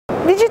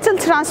Digital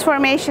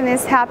transformation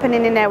is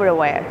happening in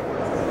everywhere.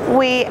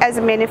 We as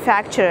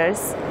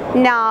manufacturers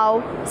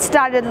now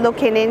started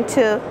looking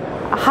into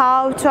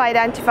how to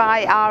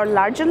identify our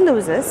larger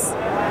losses,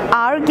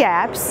 our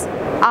gaps,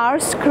 our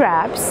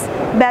scraps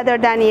better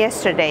than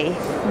yesterday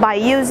by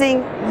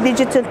using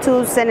digital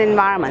tools and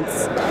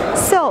environments.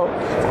 So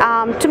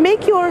to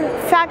make your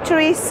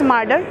factory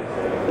smarter,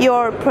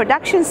 your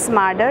production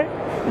smarter,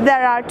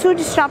 there are two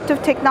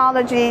disruptive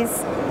technologies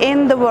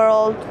in the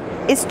world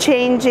is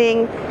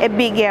changing a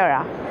big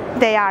era.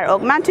 They are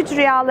augmented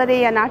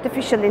reality and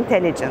artificial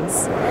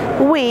intelligence.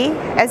 We,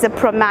 as a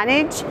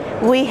ProManage,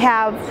 we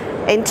have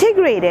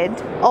integrated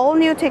all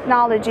new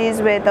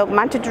technologies with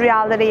augmented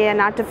reality and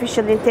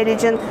artificial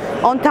intelligence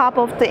on top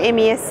of the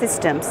MES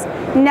systems.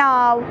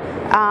 Now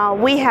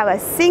we have a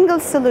single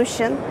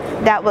solution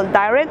that will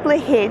directly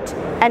hit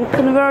and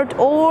convert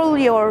all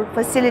your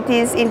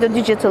facilities into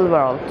digital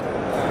world.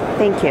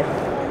 Thank you.